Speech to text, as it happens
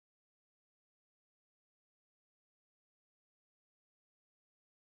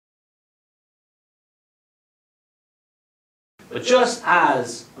But just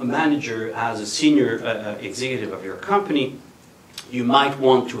as a manager, as a senior executive of your company, you might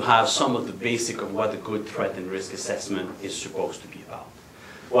want to have some of the basic of what a good threat and risk assessment is supposed to be about.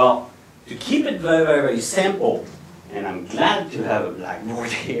 Well, to keep it very, very, very simple, and I'm glad to have a blackboard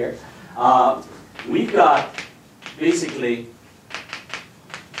here, we've got basically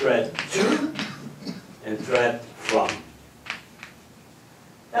threat to and threat from.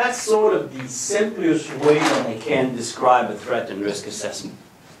 That's sort of the simplest way that I can describe a threat and risk assessment.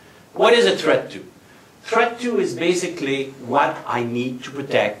 What is a threat to? Threat to is basically what I need to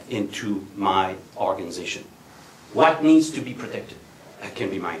protect into my organization. What needs to be protected? That can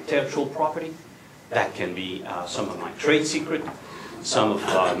be my intellectual property. That can be some of my trade secret, some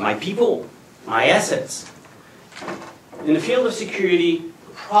of my people, my assets. In the field of security,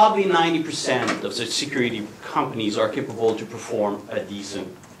 probably 90% of the security companies are capable to perform a decent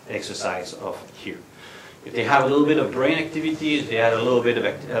exercise of here. If they have a little bit of brain activity, if they have a little bit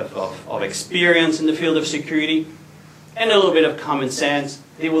of experience in the field of security, and a little bit of common sense,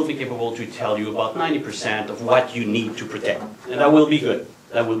 they will be capable to tell you about 90% of what you need to protect. And that will be good.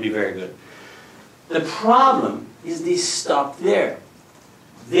 That will be very good. The problem is they stop there.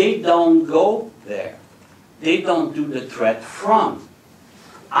 They don't go there. They don't do the threat from.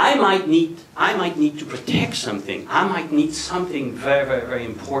 I might need to protect something. I might need something very, very, very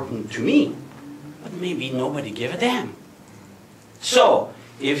important to me. But maybe nobody give a damn. So,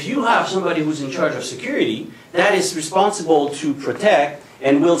 if you have somebody who's in charge of security that is responsible to protect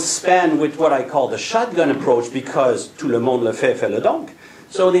and will spend with what I call the shotgun approach because tout le monde le fait, fait le donc.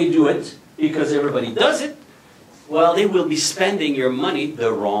 So they do it because everybody does it. Well, they will be spending your money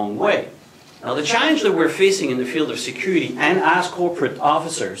the wrong way. Now, the challenge that we're facing in the field of security and as corporate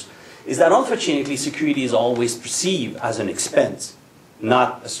officers is that unfortunately security is always perceived as an expense,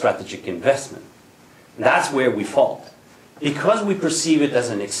 not a strategic investment. And that's where we fall. Because we perceive it as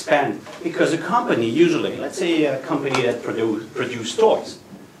an expense, because a company usually, let's say a company that produce toys,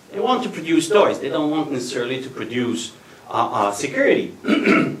 they want to produce toys. They don't want necessarily to produce security.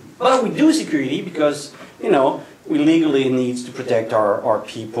 But we do security because, you know, we legally need to protect our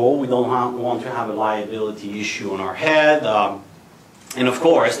people. We don't want to have a liability issue on our head. And of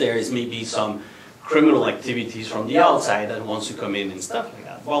course, there is maybe some criminal activities from the outside that wants to come in and stuff like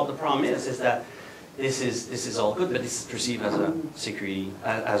that. Well, the problem is that this is all good, but this is perceived as a security,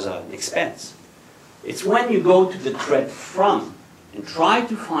 as an expense. It's when you go to the threat from and try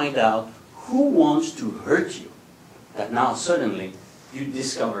to find out who wants to hurt you that now suddenly you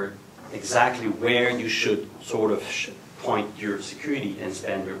discover exactly where you should sort of point your security and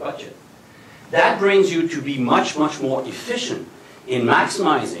spend your budget. That brings you to be much, much more efficient in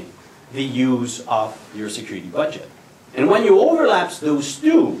maximizing the use of your security budget. And when you overlap those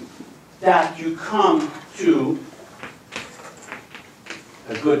two, that you come to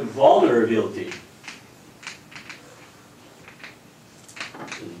a good vulnerability.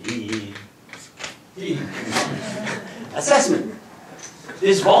 Assessment.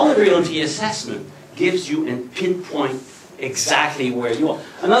 This vulnerability assessment gives you a pinpoint exactly where you are.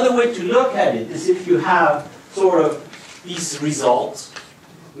 Another way to look at it is if you have sort of these results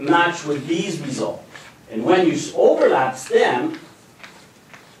match with these results. And when you overlap them,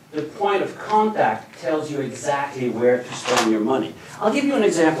 the point of contact tells you exactly where to spend your money. I'll give you an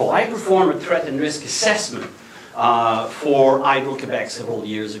example. I performed a threat and risk assessment for Hydro-Québec several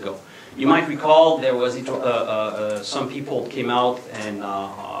years ago. You might recall there was some people came out and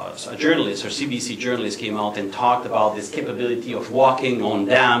a journalist or CBC journalist came out and talked about this capability of walking on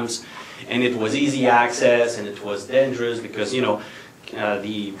dams, and it was easy access and it was dangerous because, you know,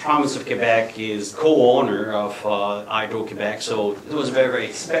 the province of Quebec is co-owner of Hydro-Québec, so it was very, very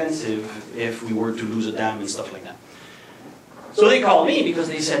expensive if we were to lose a dam and stuff like that. So they called me because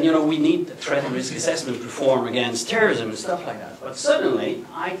they said, you know, we need a threat and risk assessment to perform against terrorism and stuff like that. But suddenly,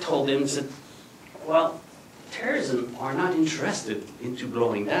 I told them, said, well, terrorism are not interested into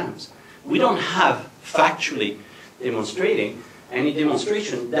blowing dams. We don't have factually demonstrating any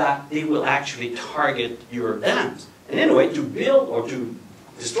demonstration that they will actually target your dams. And anyway, to build or to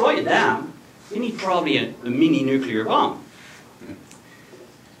destroy a dam, you need probably a mini nuclear bomb.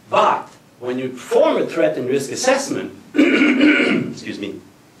 But when you perform a threat and risk assessment, excuse me,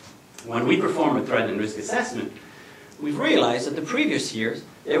 when we perform a threat and risk assessment, we've realized that the previous years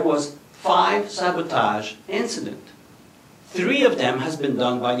there was 5 sabotage incidents. 3 of them has been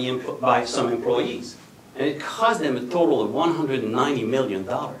done by some employees. And it cost them a total of $190 million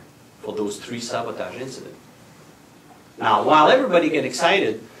for those 3 sabotage incidents. Now, while everybody get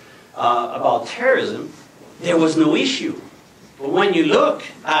excited about terrorism, there was no issue. But when you look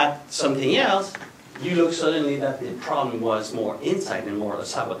at something else, you look suddenly that the problem was more inside and more a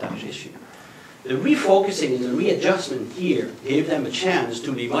sabotage issue. The refocusing and the readjustment here gave them a chance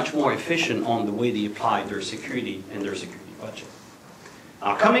to be much more efficient on the way they applied their security and their security budget.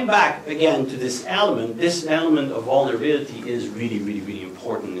 Now, coming back again to this element of vulnerability is really, really, really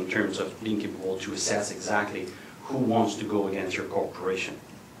important in terms of being capable to assess exactly who wants to go against your corporation.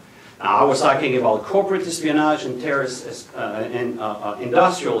 Now, I was talking about corporate espionage and terrorist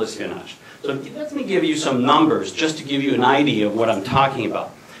industrial espionage. So let me give you some numbers just to give you an idea of what I'm talking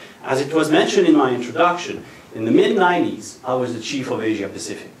about. As it was mentioned in my introduction, in the mid-90s, I was the chief of Asia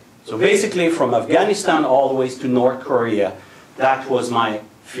Pacific. So basically from Afghanistan all the way to North Korea, that was my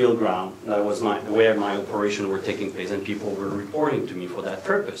field ground. That was where my operations were taking place, and people were reporting to me for that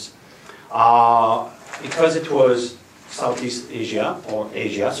purpose. Because it was Southeast Asia, or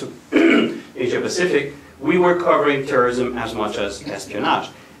Asia, so Asia Pacific, we were covering terrorism as much as espionage.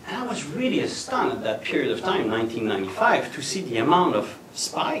 And I was really astonished at that period of time, 1995, to see the amount of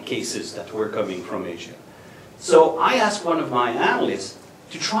spy cases that were coming from Asia. So I asked one of my analysts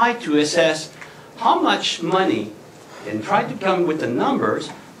to try to assess how much money, and try to come with the numbers,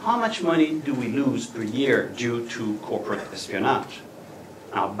 how much money do we lose per year due to corporate espionage?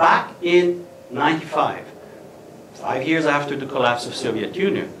 Now, back in 95, 5 years after the collapse of Soviet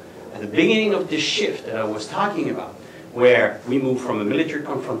Union, at the beginning of this shift that I was talking about, where we moved from a military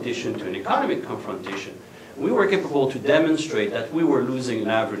confrontation to an economic confrontation, we were capable to demonstrate that we were losing an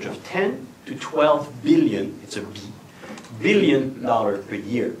average of 10 to 12 billion, it's a B, billion dollars per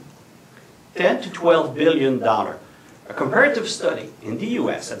year. 10 to 12 billion dollars. A comparative study in the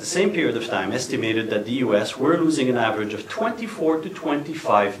US at the same period of time estimated that the US were losing an average of 24 to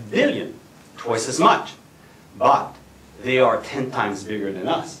 25 billion, twice as much. But they are 10 times bigger than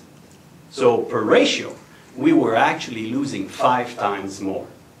us. So per ratio, we were actually losing 5 times more.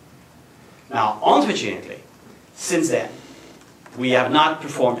 Now, unfortunately, since then, we have not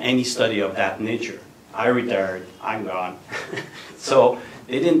performed any study of that nature. I retired, I'm gone. So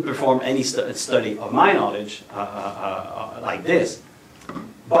they didn't perform any study of my knowledge like this.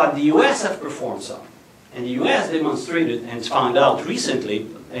 But the US have performed some. And the US demonstrated and found out recently,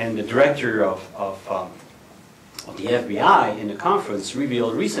 and the director of the FBI in the conference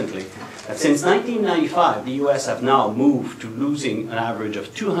revealed recently that since 1995, the US have now moved to losing an average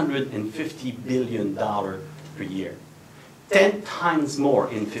of $250 billion per year. 10 times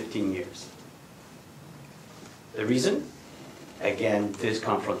more in 15 years. The reason? Again, this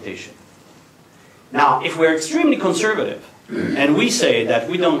confrontation. Now, if we're extremely conservative, and we say that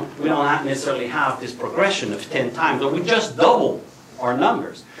we don't necessarily have this progression of 10 times, or we just double our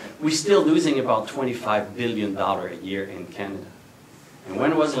numbers, we're still losing about $25 billion a year in Canada. And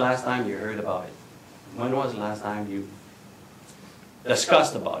when was the last time you heard about it? When was the last time you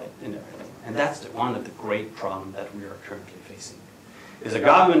discussed about it and everything? And that's one of the great problems that we are currently facing. Is the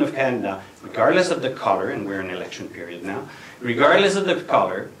government of Canada, regardless of the color, and we're in election period now, regardless of the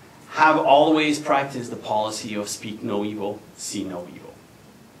color, have always practiced the policy of speak no evil, see no evil.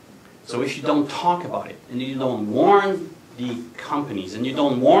 So if you don't talk about it, and you don't warn the companies, and you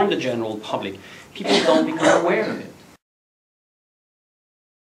don't warn the general public, people don't become aware of it.